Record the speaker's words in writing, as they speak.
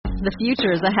The future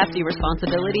is a hefty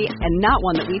responsibility and not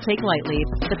one that we take lightly.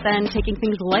 But then taking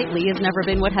things lightly has never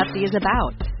been what Hefty is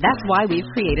about. That's why we've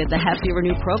created the Hefty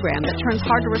Renew program that turns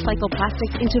hard-to-recycle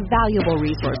plastics into valuable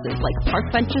resources like park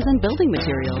benches and building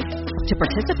materials. To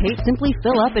participate, simply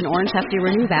fill up an orange Hefty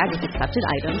Renew bag with accepted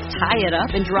items, tie it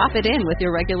up, and drop it in with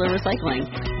your regular recycling.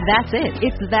 That's it.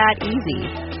 It's that easy.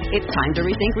 It's time to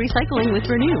rethink recycling with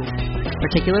Renew.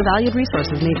 Particular valued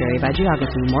resources may vary by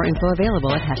geography. More info available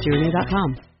at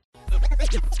heftyrenew.com.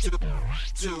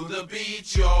 To the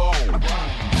beach, yo.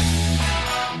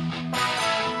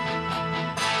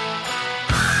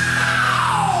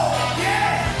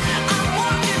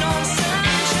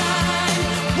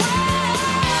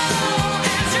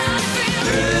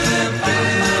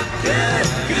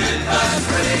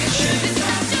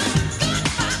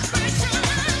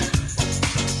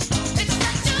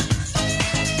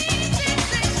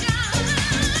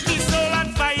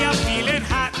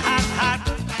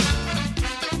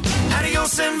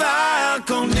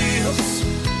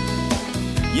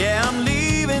 Yeah, I'm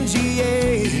leaving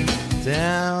GA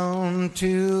down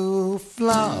to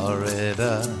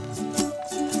Florida.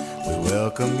 We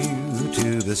welcome you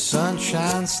to the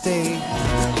Sunshine State.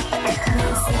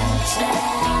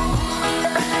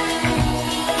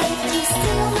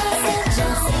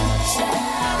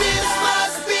 This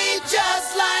must be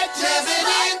just like living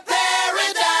in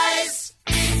paradise.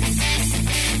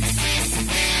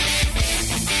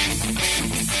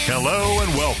 Hello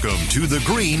and welcome to the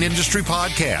Green Industry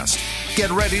Podcast. Get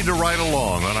ready to ride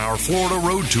along on our Florida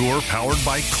road tour powered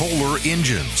by Kohler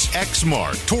Engines,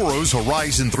 Exmark, Toro's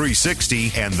Horizon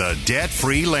 360, and the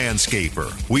Debt-Free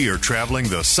Landscaper. We are traveling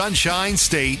the Sunshine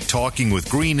State, talking with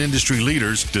green industry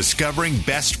leaders, discovering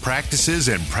best practices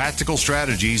and practical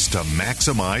strategies to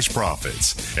maximize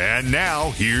profits. And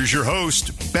now, here's your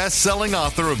host, best-selling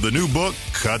author of the new book,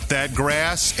 Cut That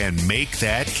Grass and Make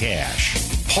That Cash,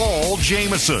 Paul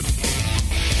Jameson.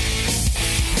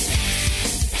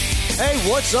 Hey,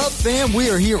 what's up, fam? We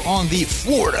are here on the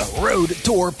Florida Road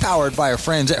Tour powered by our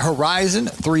friends at Horizon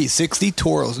 360,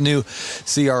 Toro's new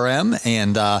CRM,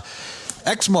 and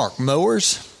Exmark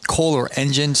Mowers, Kohler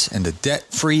Engines, and the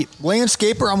Debt-Free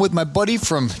Landscaper. I'm with my buddy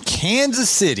from Kansas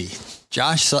City,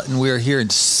 Josh Sutton. We are here in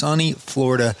sunny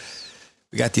Florida.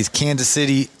 We got these Kansas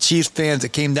City Chiefs fans that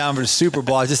came down for the Super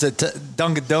Bowl. Just at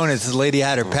Dunkin' Donuts, the lady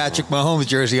had her Patrick Mahomes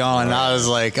jersey on, and I was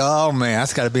like, oh, man,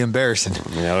 that's got to be embarrassing.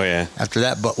 Oh, yeah. After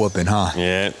that butt whooping, huh?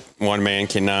 Yeah, one man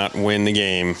cannot win the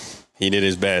game. He did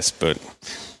his best, but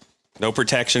no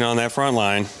protection on that front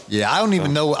line. Yeah, I don't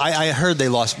even know. I heard they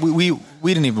lost. We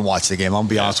didn't even watch the game. I'll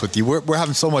be honest with you. We're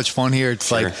having so much fun here.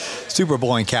 It's like Super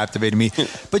Bowl and captivated me.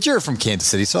 But you're from Kansas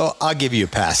City, so I'll give you a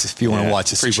pass if you want to watch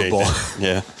the Super Bowl. That.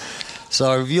 Yeah.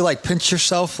 So have you pinch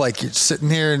yourself like you're sitting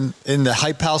here in the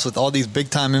hype house with all these big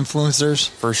time influencers?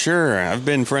 For sure. I've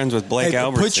been friends with Blake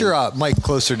Albertson. Put your mic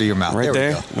closer to your mouth. Right there?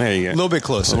 We go. There you go. A little bit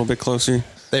closer. A little bit closer.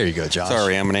 There you go, Josh.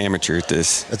 Sorry, I'm an amateur at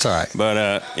this. That's all right.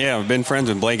 But, yeah, I've been friends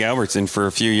with Blake Albertson for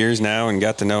a few years now and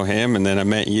got to know him. And then I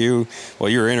met you while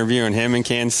you were interviewing him in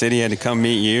Kansas City. I had to come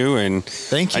meet you. And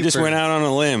thank you. I just went out on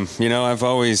a limb. You know, I've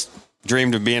always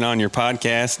dreamed of being on your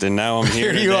podcast, and now I'm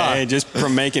here today just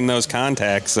from making those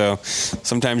contacts. So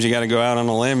sometimes you got to go out on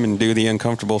a limb and do the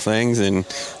uncomfortable things, and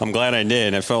I'm glad I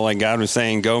did. I felt like God was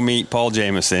saying, go meet Paul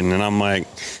Jameson, and I'm like,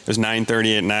 it was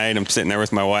 9:30 at night. I'm sitting there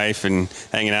with my wife and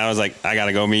hanging out. I was like, I got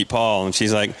to go meet Paul, and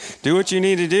she's like, do what you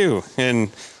need to do. And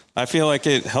I feel like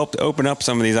it helped open up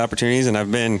some of these opportunities, and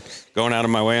I've been going out of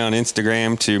my way on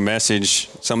Instagram to message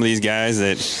some of these guys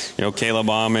that, you know, Caleb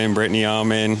Alman, Brittany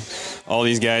Alman, all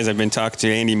these guys. I've been talking to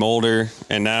Andy Mulder,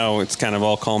 and now it's kind of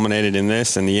all culminated in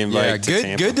this and the invite to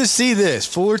Tampa. Good to see this.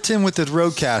 Fullerton with the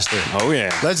Roadcaster. Oh,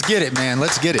 yeah. Let's get it, man.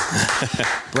 Let's get it.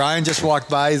 Brian just walked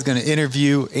by. He's going to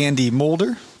interview Andy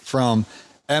Mulder from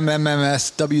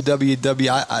MMMS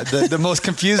WWW, the most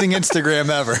confusing Instagram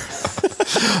ever.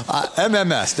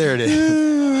 MMS, there it is.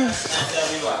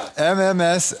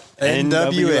 MMS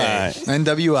NWA.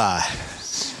 NWI.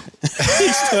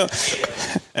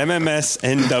 MMS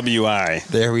NWI.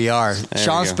 There we are.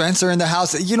 Sean Spencer in the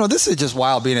house. You know, this is just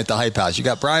wild being at the Hype House. You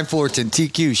got Brian Fullerton,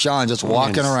 TQ, Sean just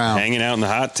walking around. Hanging out in the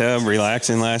hot tub,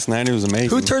 relaxing last night. It was amazing.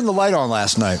 Who turned the light on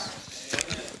last night?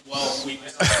 Well,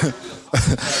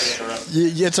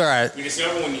 it's all right. We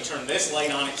discovered when you turn this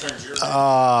light on, it turns your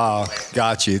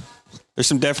got you. There's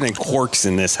some definite quirks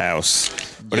in this house,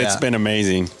 but it's been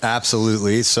amazing.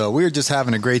 Absolutely. So we were just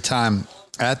having a great time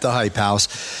at the Hype House.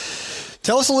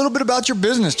 Tell us a little bit about your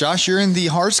business, Josh. You're in the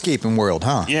hardscaping world,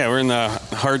 huh? Yeah, we're in the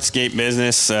hardscape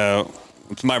business.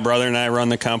 My brother and I run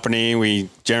the company. We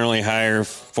generally hire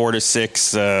 4 to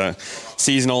 6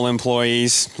 seasonal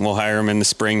employees, we'll hire them in the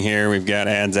spring here. We've got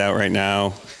ads out right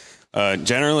now.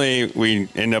 Generally, we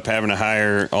end up having to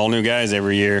hire all new guys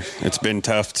every year. It's been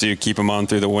tough to keep them on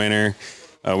through the winter.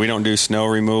 We don't do snow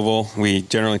removal. We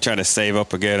generally try to save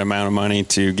up a good amount of money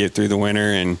to get through the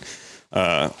winter and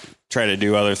try to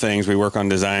do other things. We work on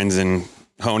designs and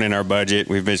hone in our budget.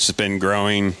 We've just been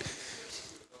growing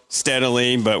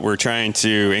steadily, but we're trying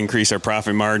to increase our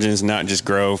profit margins, not just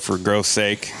grow for growth's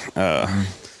sake.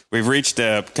 We've reached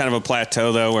a kind of a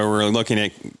plateau, though, where we're looking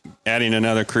at adding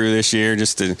another crew this year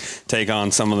just to take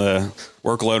on some of the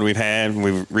workload we've had.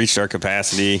 We've reached our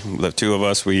capacity. The two of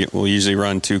us, we'll usually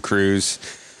run 2 crews,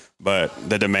 but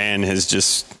the demand has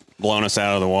just blown us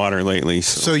out of the water lately.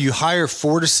 So you hire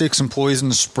 4 to 6 employees in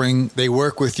the spring. They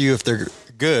work with you if they're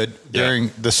good during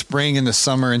the spring and the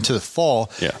summer into the fall.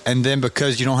 Yeah. And then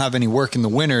because you don't have any work in the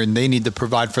winter and they need to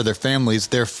provide for their families,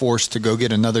 they're forced to go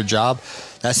get another job.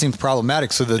 That seems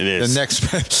problematic. So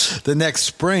the next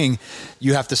spring,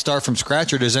 you have to start from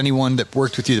scratch, or does anyone that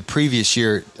worked with you the previous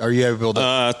year, are you able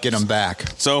to get them back?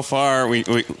 So far, we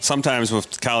sometimes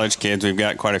with college kids, we've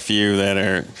got quite a few that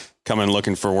are coming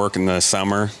looking for work in the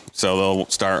summer. So they'll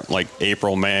start like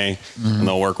April, May, and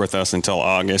they'll work with us until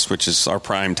August, which is our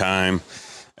prime time.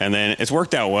 And then it's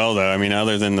worked out well, though. I mean,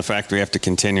 other than the fact we have to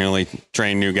continually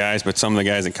train new guys, but some of the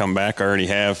guys that come back already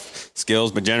have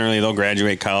skills, but generally they'll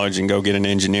graduate college and go get an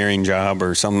engineering job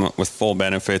or something with full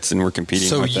benefits, and we're competing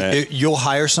with that. So you'll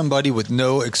hire somebody with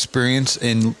no experience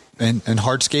in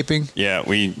hardscaping? Yeah,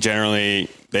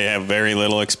 they have very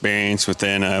little experience.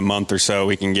 Within a month or so,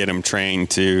 we can get them trained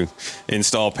to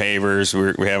install pavers.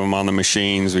 We have them on the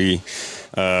machines.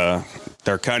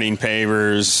 They're cutting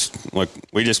pavers. Look,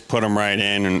 we just put them right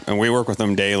in, and we work with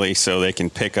them daily so they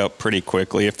can pick up pretty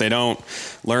quickly. If they don't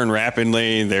learn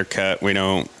rapidly, they're cut. We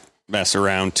don't mess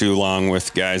around too long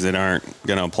with guys that aren't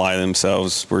going to apply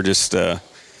themselves. We're just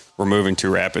we're moving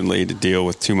too rapidly to deal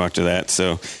with too much of that.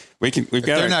 So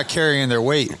they're not carrying their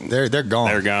weight. They're gone.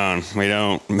 They're gone. We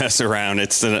don't mess around.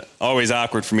 It's always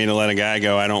awkward for me to let a guy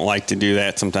go. I don't like to do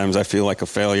that. Sometimes I feel like a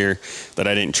failure that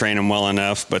I didn't train them well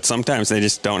enough. But sometimes they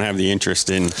just don't have the interest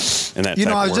in that.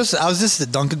 I was just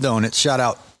at Dunkin' Donuts. Shout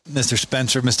out Mr.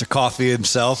 Spencer, Mr. Coffee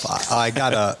himself. I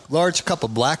got a large cup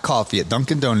of black coffee at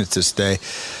Dunkin' Donuts today,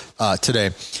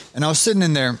 and I was sitting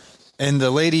in there. And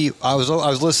the lady, I was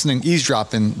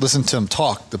eavesdropping, listening to him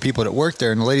talk, the people that work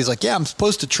there. And the lady's like, yeah, I'm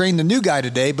supposed to train the new guy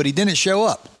today, but he didn't show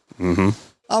up. Mm-hmm.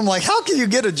 I'm like, how can you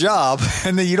get a job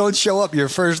and then you don't show up your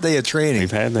first day of training?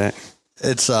 We've had that.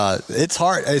 It's hard.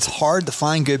 It's hard to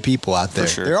find good people out there.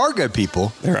 For sure. There are good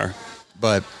people. There are.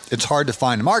 But it's hard to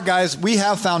find them. All right, guys, we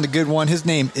have found a good one. His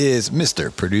name is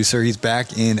Mr. Producer. He's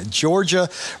back in Georgia.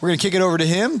 We're going to kick it over to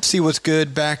him, see what's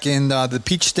good back in the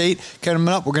Peach State.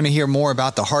 Coming up, we're going to hear more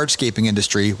about the hardscaping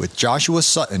industry with Joshua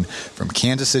Sutton from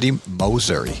Kansas City,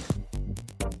 Missouri.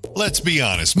 Let's be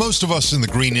honest. Most of us in the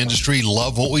green industry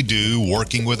love what we do,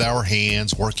 working with our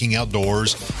hands, working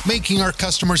outdoors, making our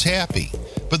customers happy.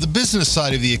 But the business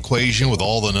side of the equation with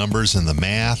all the numbers and the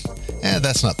math,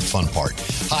 that's not the fun part.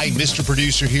 Hi, Mr.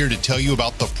 Producer here to tell you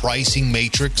about the pricing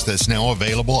matrix that's now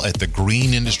available at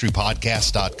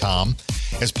thegreenindustrypodcast.com.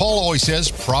 As Paul always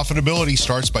says, profitability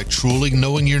starts by truly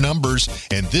knowing your numbers,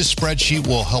 and this spreadsheet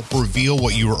will help reveal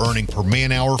what you are earning per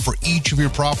man hour for each of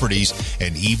your properties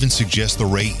and even suggest the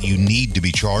rate you need to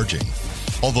be charging.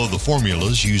 Although the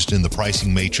formulas used in the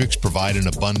pricing matrix provide an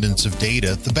abundance of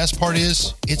data, the best part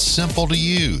is it's simple to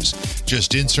use.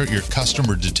 Just insert your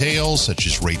customer details such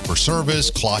as rate per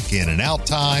service, clock in and out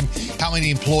time, how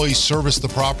many employees service the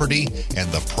property,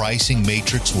 and the pricing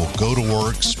matrix will go to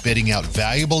work spitting out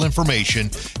valuable information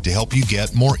to help you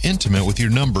get more intimate with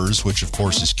your numbers, which of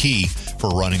course is key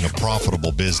for running a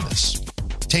profitable business.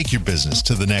 Take your business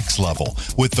to the next level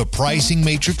with the Pricing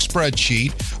Matrix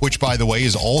spreadsheet, which, by the way,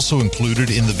 is also included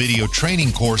in the video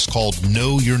training course called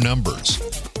Know Your Numbers.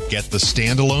 Get the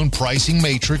standalone Pricing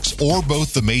Matrix or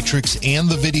both the Matrix and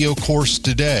the video course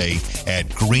today at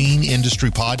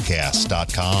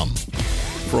greenindustrypodcast.com.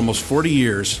 For almost 40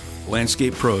 years,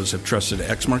 landscape pros have trusted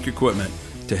Exmark equipment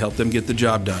to help them get the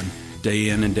job done day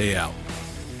in and day out.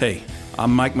 Hey,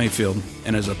 I'm Mike Mayfield,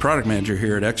 and as a product manager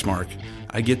here at Exmark,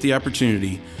 I get the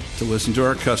opportunity to listen to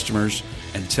our customers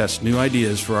and test new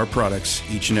ideas for our products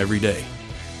each and every day.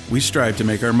 We strive to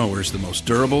make our mowers the most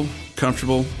durable,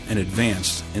 comfortable, and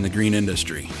advanced in the green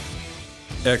industry.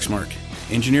 Exmark,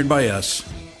 engineered by us,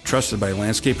 trusted by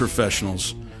landscape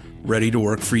professionals, ready to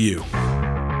work for you.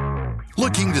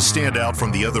 Looking to stand out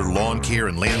from the other lawn care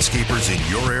and landscapers in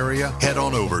your area? Head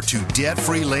on over to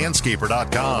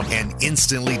debtfreelandscaper.com and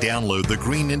instantly download the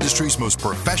green industry's most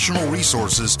professional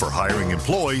resources for hiring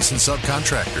employees and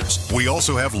subcontractors. We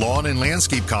also have lawn and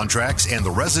landscape contracts and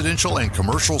the residential and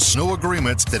commercial snow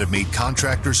agreements that have made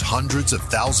contractors hundreds of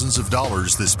thousands of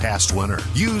dollars this past winter.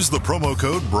 Use the promo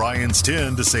code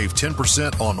BRYANS10 to save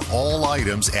 10% on all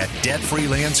items at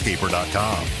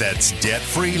debtfreelandscaper.com. That's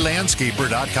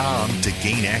debtfreelandscaper.com to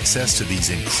gain access to these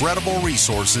incredible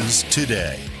resources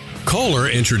today. Kohler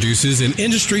introduces an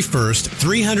industry-first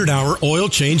 300-hour oil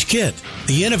change kit.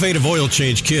 The innovative oil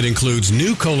change kit includes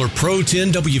new Kohler Pro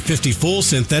 10W50 full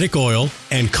synthetic oil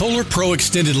and Kohler Pro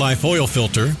extended life oil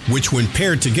filter, which when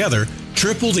paired together,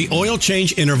 triple the oil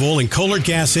change interval in Kohler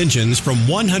gas engines from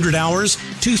 100 hours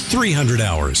to 300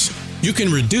 hours. You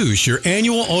can reduce your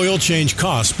annual oil change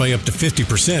costs by up to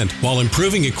 50% while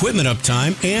improving equipment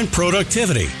uptime and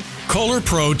productivity. Kohler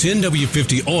Pro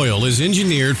 10W50 oil is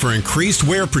engineered for increased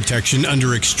wear protection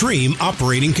under extreme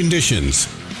operating conditions.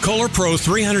 Kohler Pro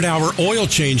 300-hour oil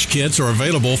change kits are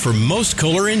available for most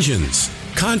Kohler engines.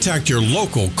 Contact your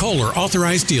local Kohler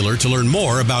authorized dealer to learn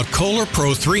more about Kohler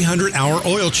Pro 300-hour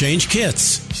oil change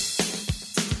kits.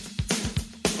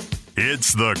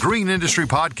 It's the Green Industry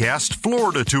Podcast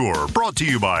Florida Tour, brought to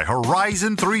you by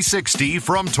Horizon 360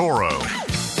 from Toro.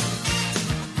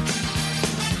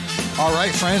 All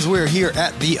right, friends, we're here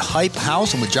at the Hype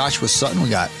House. I'm with Joshua Sutton. We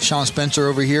got Sean Spencer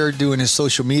over here doing his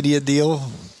social media deal,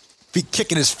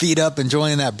 kicking his feet up,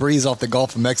 enjoying that breeze off the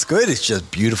Gulf of Mexico. It is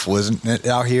just beautiful, isn't it,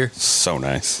 out here? So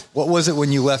nice. What was it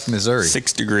when you left Missouri?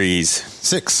 6 degrees.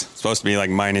 6. It's supposed to be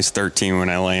like minus 13 when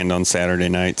I land on Saturday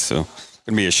night, so it's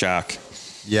going to be a shock.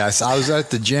 Yes, I was at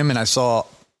the gym and I saw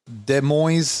Des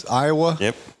Moines, Iowa.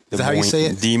 Yep. Is that how you say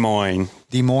it? Des Moines.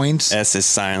 Des Moines? S is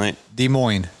silent. Des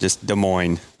Moines. Just Des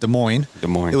Moines. Des Moines. Des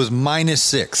Moines. It was minus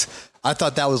 6. I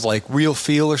thought that was like real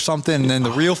feel or something, and then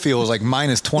the real feel was like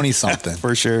minus 20 something.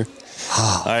 For sure.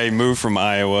 I moved from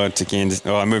Iowa to Kansas.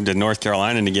 I moved to North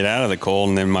Carolina to get out of the cold,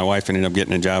 and then my wife ended up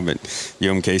getting a job at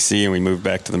UMKC, and we moved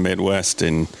back to the Midwest.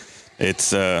 And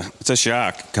it's a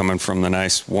shock coming from the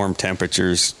nice warm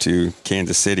temperatures to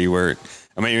Kansas City, where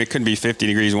it could be 50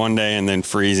 degrees one day and then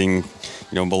freezing,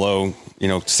 below,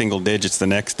 single digits the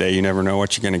next day. You never know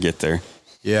what you're going to get there.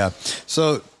 Yeah.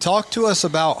 So talk to us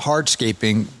about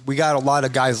hardscaping. We got a lot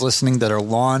of guys listening that are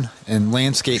lawn and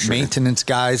landscape maintenance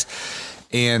guys.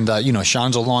 And,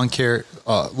 Sean's a lawn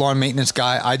maintenance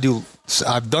guy.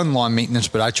 I've done lawn maintenance,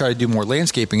 but I try to do more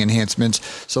landscaping enhancements.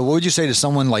 So what would you say to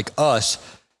someone like us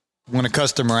when a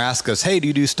customer asks us, hey, do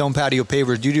you do stone patio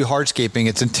pavers? Do you do hardscaping?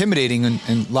 It's intimidating, and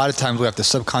a lot of times we have to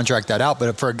subcontract that out.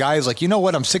 But for a guy who's like, you know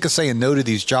what, I'm sick of saying no to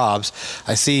these jobs.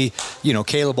 I see,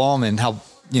 Caleb Allman, how,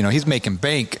 he's making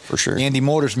bank. For sure. Andy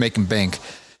Mulder's making bank.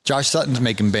 Josh Sutton's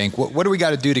making bank. What do we got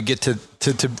to do to get to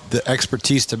the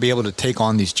expertise to be able to take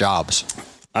on these jobs?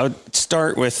 I would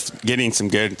start with getting some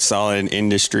good, solid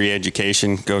industry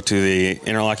education. Go to the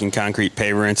Interlocking Concrete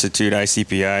Paver Institute,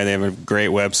 ICPI. They have a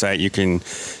great website. You can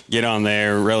get on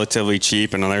there relatively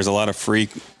cheap, and there's a lot of free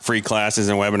classes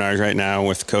and webinars right now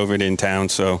with COVID in town.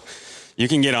 So you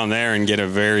can get on there and get a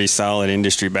very solid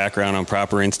industry background on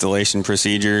proper installation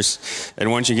procedures.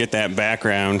 And once you get that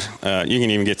background, you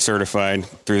can even get certified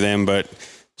through them. But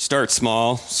start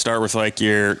small. Start with like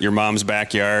your mom's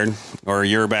backyard or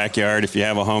your backyard. If you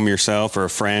have a home yourself or a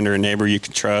friend or a neighbor you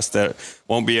can trust that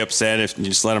won't be upset if you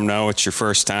just let them know it's your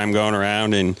first time going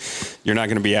around, and you're not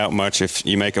going to be out much if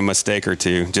you make a mistake or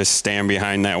two. Just stand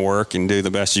behind that work and do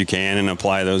the best you can and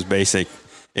apply those basic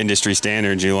industry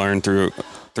standards you learn through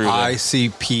the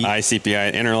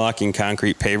ICPI, Interlocking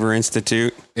Concrete Paver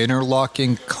Institute.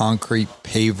 Interlocking Concrete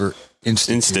Paver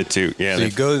Institute. Yeah. So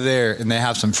you go there and they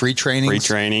have some free training. Free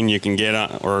training you can get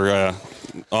on, or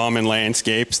Allman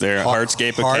Landscapes. They're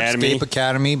Hardscape Academy. Hardscape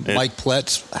Academy. Mike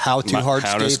Pletz, How to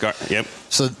Hardscape. Yep.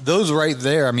 So those right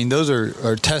there, those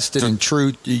are tested and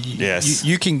true. Yes.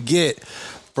 You can get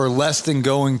for less than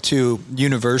going to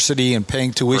university and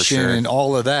paying tuition and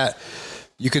all of that.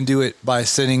 You can do it by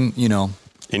sitting,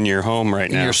 in your home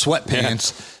right now. In your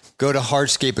sweatpants. Yeah. Go to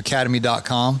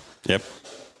hardscapeacademy.com. Yep.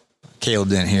 Caleb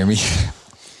didn't hear me.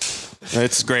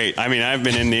 It's great. I've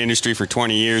been in the industry for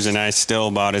 20 years, and I still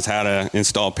about as how to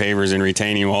install pavers and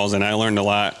retaining walls, and I learned a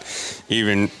lot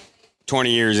even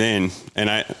 20 years in. And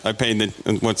I paid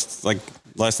what's like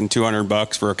less than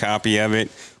 $200 for a copy of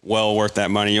it. Well worth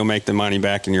that money. You'll make the money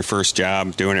back in your first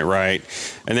job doing it right.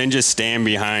 And then just stand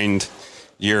behind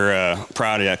your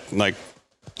product. Like,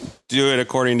 do it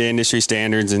according to industry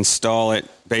standards, install it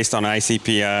based on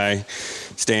ICPI,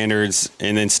 standards,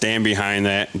 and then stand behind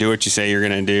that, do what you say you're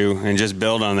going to do, and just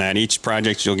build on that. Each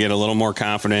project, you'll get a little more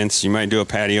confidence. You might do a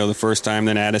patio the first time,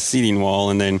 then add a seating wall,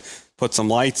 and then put some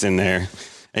lights in there.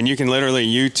 And you can literally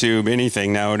YouTube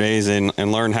anything nowadays and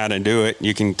learn how to do it.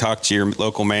 You can talk to your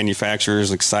local manufacturers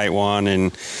like SiteOne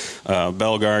and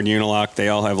Belgard, Unilock. They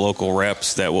all have local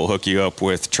reps that will hook you up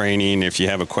with training. If you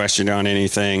have a question on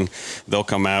anything, they'll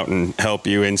come out and help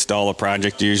you install a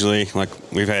project usually.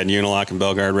 Like we've had Unilock and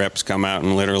Belgard reps come out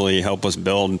and literally help us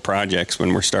build projects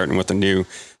when we're starting with a new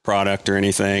product or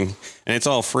anything. And it's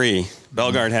all free.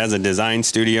 Belgard has a design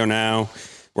studio now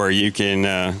where you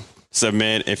can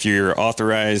submit. If you're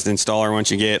authorized installer,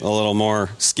 once you get a little more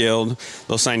skilled,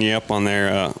 they'll sign you up on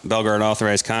their Belgard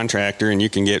authorized contractor, and you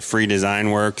can get free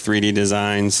design work, 3D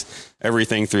designs,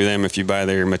 everything through them if you buy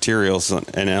their materials.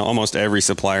 And almost every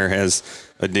supplier has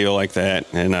a deal like that,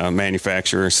 and a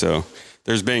manufacturer. So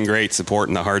there's been great support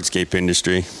in the hardscape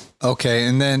industry. Okay,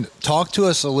 and then talk to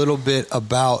us a little bit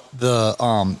about the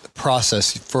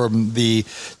process from the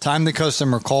time the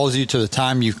customer calls you to the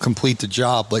time you complete the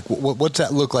job. Like, what's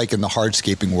that look like in the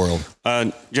hardscaping world?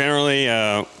 Generally,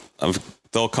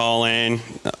 they'll call in.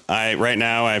 Right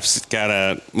now, I've got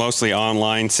a mostly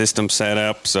online system set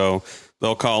up, so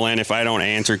they'll call in. If I don't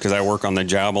answer because I work on the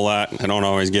job a lot, I don't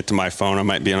always get to my phone. I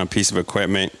might be on a piece of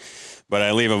equipment. But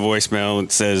I leave a voicemail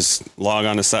that says log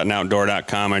on to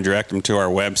SuttonOutdoor.com. I direct them to our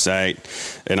website.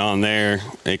 And on there,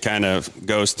 it kind of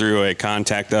goes through a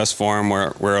contact us form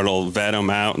where it'll vet them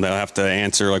out. And they'll have to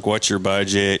answer, like, what's your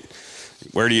budget?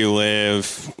 Where do you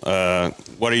live?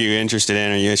 What are you interested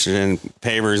in? Are you interested in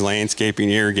pavers, landscaping,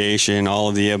 irrigation, all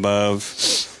of the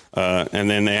above? And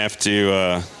then they have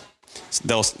to...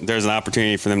 there's an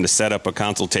opportunity for them to set up a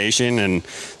consultation, and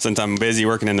since I'm busy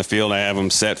working in the field, I have them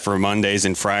set for Mondays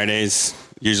and Fridays.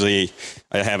 Usually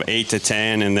I have 8 to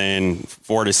 10 and then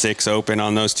 4 to 6 open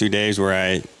on those 2 days, where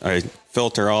I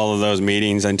filter all of those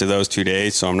meetings into those 2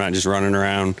 days, so I'm not just running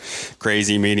around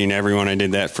crazy meeting everyone. I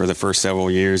did that for the first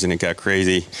several years and it got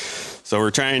crazy. So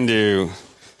we're trying to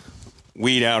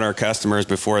weed out our customers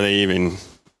before they even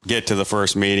get to the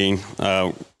first meeting.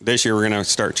 This year, we're going to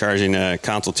start charging a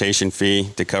consultation fee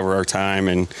to cover our time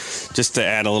and just to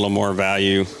add a little more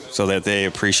value so that they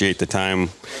appreciate the time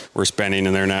we're spending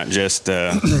and they're not just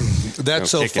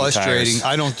That's so frustrating. Tires.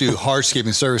 I don't do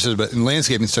hardscaping services, but in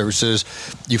landscaping services,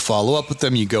 you follow up with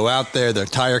them, you go out there, they're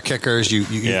tire kickers,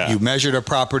 you measure their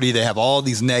property, they have all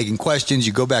these nagging questions,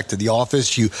 you go back to the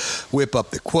office, you whip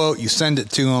up the quote, you send it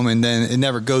to them, and then it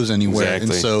never goes anywhere.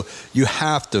 Exactly. And so you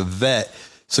have to vet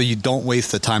so you don't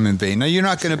waste the time in vain. Now, you're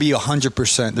not going to be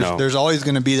 100%. There's always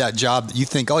going to be that job that you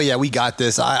think, oh, yeah, we got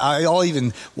this. I'll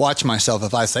even watch myself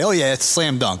if I say, oh, yeah, it's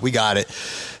slam dunk. We got it.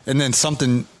 And then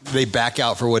something, they back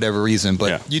out for whatever reason.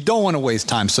 But you don't want to waste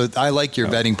time. So I like your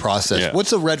vetting process. Yeah.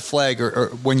 What's a red flag or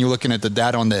when you're looking at the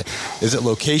data on is it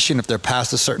location? If they're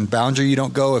past a certain boundary, you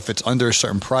don't go. If it's under a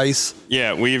certain price?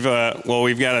 Yeah, we've got a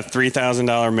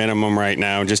 $3,000 minimum right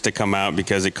now just to come out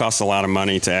because it costs a lot of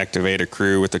money to activate a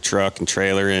crew with a truck and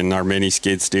trailer and our mini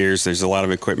skid steers. There's a lot of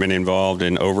equipment involved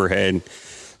and overhead.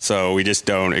 So we just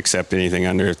don't accept anything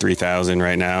under $3,000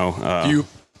 right now. Do you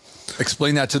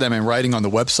explain that to them in writing on the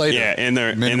website? Yeah, in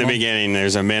the beginning,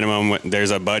 there's a minimum.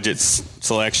 There's a budget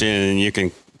selection, and you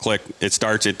can click. It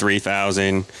starts at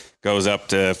 $3,000, goes up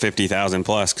to $50,000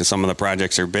 plus because some of the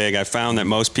projects are big. I found that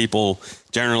most people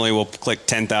generally will click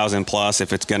 $10,000 plus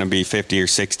if it's going to be 50 or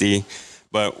 60.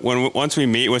 But once we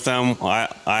meet with them,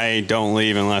 I don't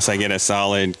leave unless I get a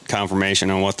solid confirmation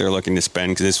on what they're looking to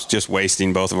spend, because it's just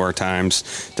wasting both of our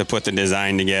times to put the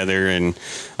design together. And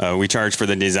we charge for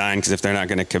the design because if they're not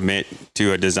going to commit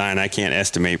to a design, I can't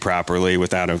estimate properly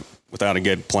without a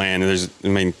good plan.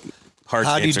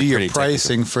 How do you do your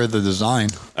pricing for the design?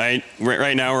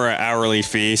 Right now we're at hourly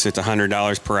fee, so it's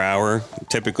 $100 per hour.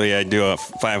 Typically I do a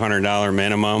 $500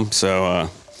 minimum. So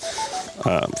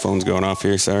phone's going off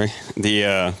here. Sorry.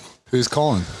 Who's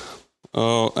calling?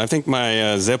 Oh, I think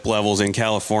my zip level's in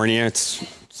California. It's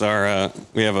our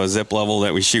we have a zip level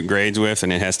that we shoot grades with,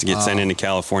 and it has to get sent into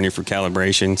California for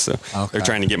calibration. So they're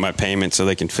trying to get my payment so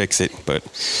they can fix it. But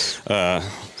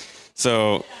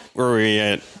so where are we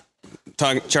at?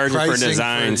 Charging for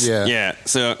designs. So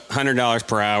 $100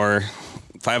 per hour.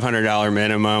 $500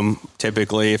 minimum.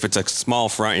 Typically, if it's a small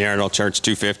front yard, I'll charge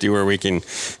 $250, where we can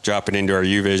drop it into our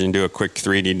UVision, do a quick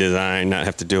 3D design, not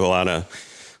have to do a lot of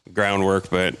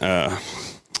groundwork. But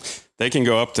they can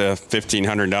go up to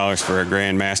 $1,500 for a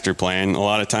grand master plan. A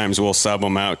lot of times we'll sub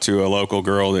them out to a local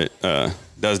girl that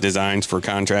does designs for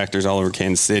contractors all over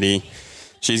Kansas City.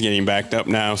 She's getting backed up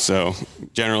now, so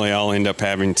generally I'll end up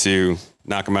having to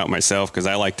knock them out myself because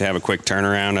I like to have a quick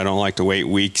turnaround. I don't like to wait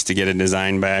weeks to get a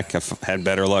design back. I've had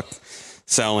better luck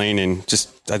selling, and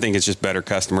I think it's just better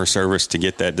customer service to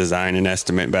get that design and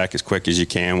estimate back as quick as you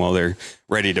can while they're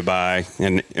ready to buy.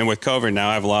 And with COVID now,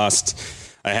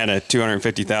 I had a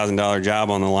 $250,000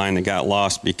 job on the line that got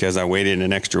lost because I waited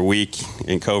an extra week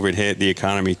and COVID hit, the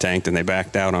economy tanked, and they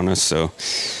backed out on us. So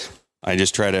I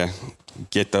just try to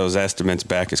get those estimates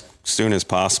back as soon as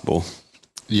possible.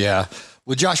 Yeah.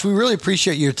 Well, Josh, we really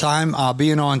appreciate your time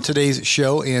being on today's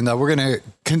show, and we're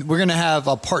gonna have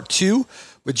a part 2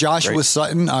 with Joshua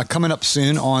Sutton coming up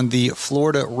soon on the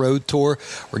Florida Road Tour.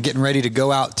 We're getting ready to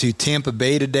go out to Tampa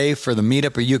Bay today for the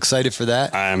meetup. Are you excited for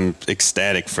that? I'm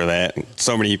ecstatic for that.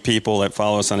 So many people that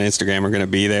follow us on Instagram are going to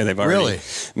be there. They've already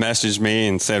messaged me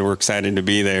and said we're excited to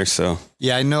be there. So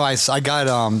yeah, I know. I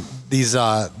got these.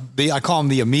 I call them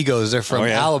the Amigos. They're from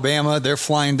Alabama. They're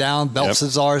flying down.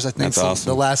 Belshazzar's, I think, that's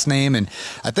the last name. And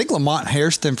I think Lamont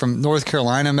Hairston from North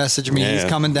Carolina messaged me. He's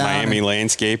coming down. Miami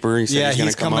landscaper.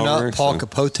 He's coming up. Paul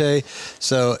Capote.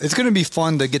 So it's going to be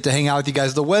fun to get to hang out with you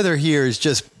guys. The weather here is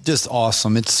just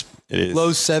awesome. It is low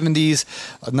 70s,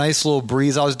 a nice little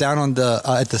breeze. I was down on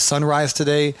at the Sunrise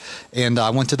today, and I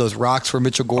went to those rocks where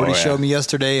Mitchell Gordy showed me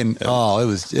yesterday, and it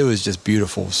was just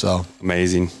beautiful. So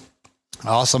amazing.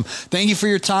 Awesome. Thank you for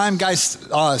your time, guys.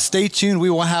 Stay tuned.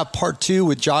 We will have part 2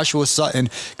 with Joshua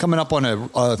Sutton coming up on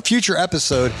a future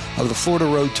episode of the Florida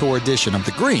Road Tour edition of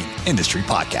the Green Industry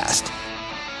Podcast.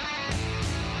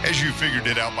 As you figured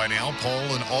it out by now,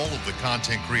 Paul and all of the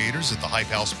content creators at the Hype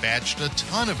House batched a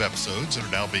ton of episodes that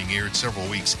are now being aired several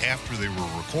weeks after they were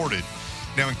recorded.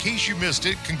 Now, in case you missed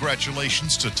it,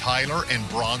 congratulations to Tyler and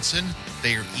Bronson.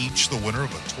 They are each the winner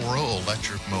of a Toro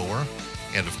electric mower.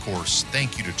 And of course,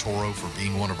 thank you to Toro for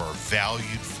being one of our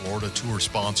valued Florida tour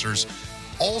sponsors.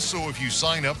 Also, if you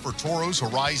sign up for Toro's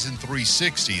Horizon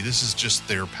 360, this is just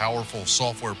their powerful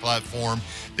software platform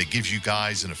that gives you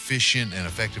guys an efficient and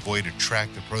effective way to track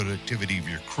the productivity of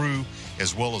your crew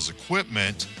as well as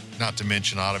equipment, not to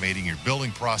mention automating your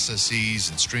billing processes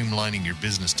and streamlining your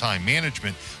business time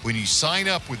management. When you sign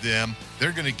up with them,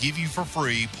 they're going to give you for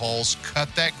free Paul's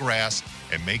Cut That Grass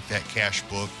and Make That Cash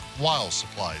book while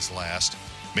supplies last.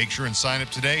 Make sure and sign up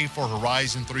today for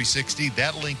Horizon 360.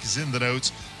 That link is in the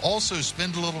notes. Also,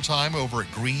 spend a little time over at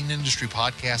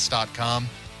greenindustrypodcast.com.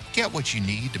 Get what you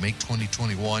need to make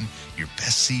 2021 your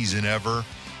best season ever.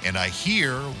 And I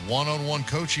hear one-on-one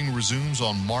coaching resumes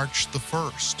on March the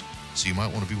 1st. So you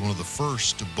might want to be one of the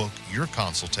first to book your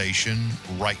consultation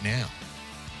right now.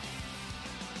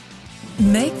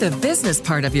 Make the business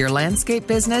part of your landscape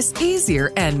business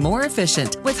easier and more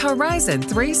efficient with Horizon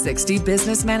 360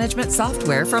 business management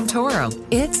software from Toro.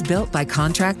 It's built by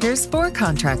contractors for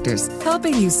contractors,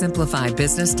 helping you simplify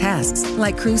business tasks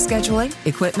like crew scheduling,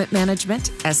 equipment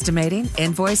management, estimating,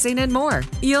 invoicing, and more.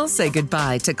 You'll say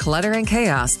goodbye to clutter and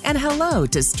chaos and hello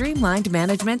to streamlined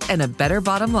management and a better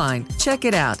bottom line. Check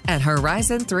it out at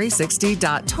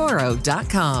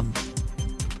horizon360.toro.com.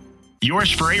 Your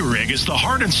spray rig is the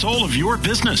heart and soul of your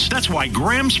business. That's why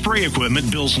Graham Spray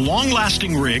Equipment builds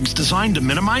long-lasting rigs designed to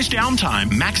minimize downtime,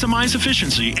 maximize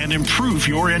efficiency, and improve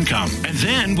your income. And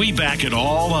then we back it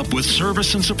all up with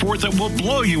service and support that will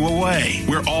blow you away.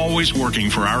 We're always working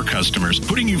for our customers.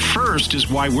 Putting you first is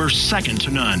why we're second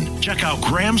to none. Check out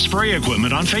Graham Spray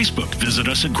Equipment on Facebook. Visit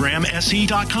us at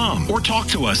grahamse.com or talk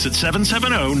to us at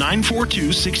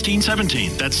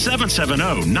 770-942-1617. That's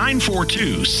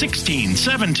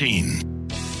 770-942-1617.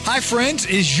 Hi friends,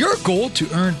 is your goal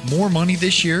to earn more money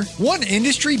this year? One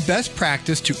industry best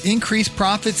practice to increase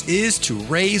profits is to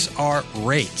raise our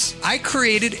rates. I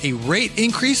created a rate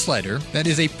increase letter that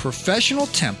is a professional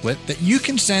template that you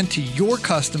can send to your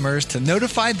customers to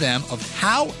notify them of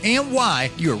how and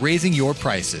why you are raising your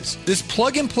prices. This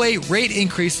plug and play rate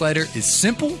increase letter is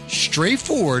simple,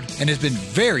 straightforward, and has been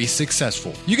very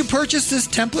successful. You can purchase this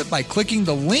template by clicking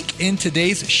the link in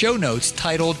today's show notes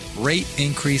titled Rate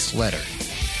Increase Letter.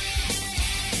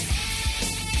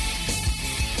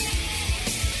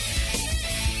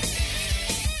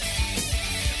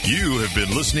 You have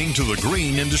been listening to the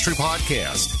Green Industry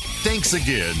Podcast. Thanks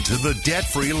again to the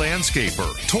debt-free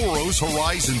landscaper, Toro's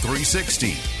Horizon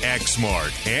 360,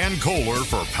 Exmark, and Kohler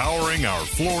for powering our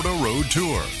Florida Road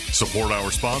Tour. Support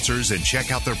our sponsors and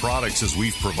check out their products as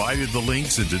we've provided the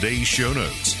links in today's show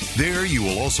notes. There you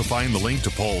will also find the link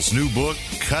to Paul's new book,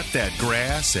 Cut That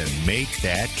Grass and Make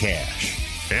That Cash.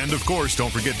 And of course,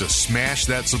 don't forget to smash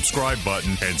that subscribe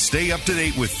button and stay up to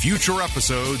date with future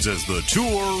episodes as the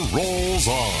tour rolls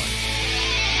on.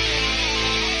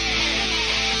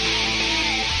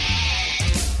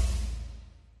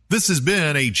 This has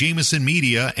been a Jameson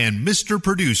Media and Mr.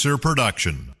 Producer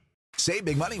production. Save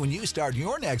big money when you start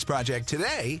your next project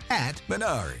today at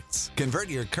Menards. Convert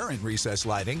your current recessed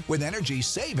lighting with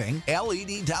energy-saving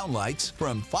LED downlights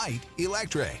from Fight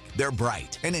Electric. They're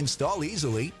bright and install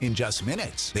easily in just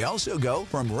minutes. They also go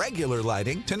from regular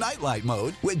lighting to nightlight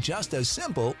mode with just a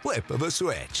simple flip of a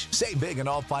switch. Save big on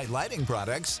all Fight lighting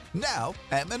products now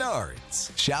at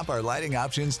Menards. Shop our lighting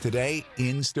options today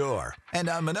in store and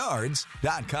on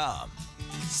Menards.com.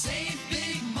 Save big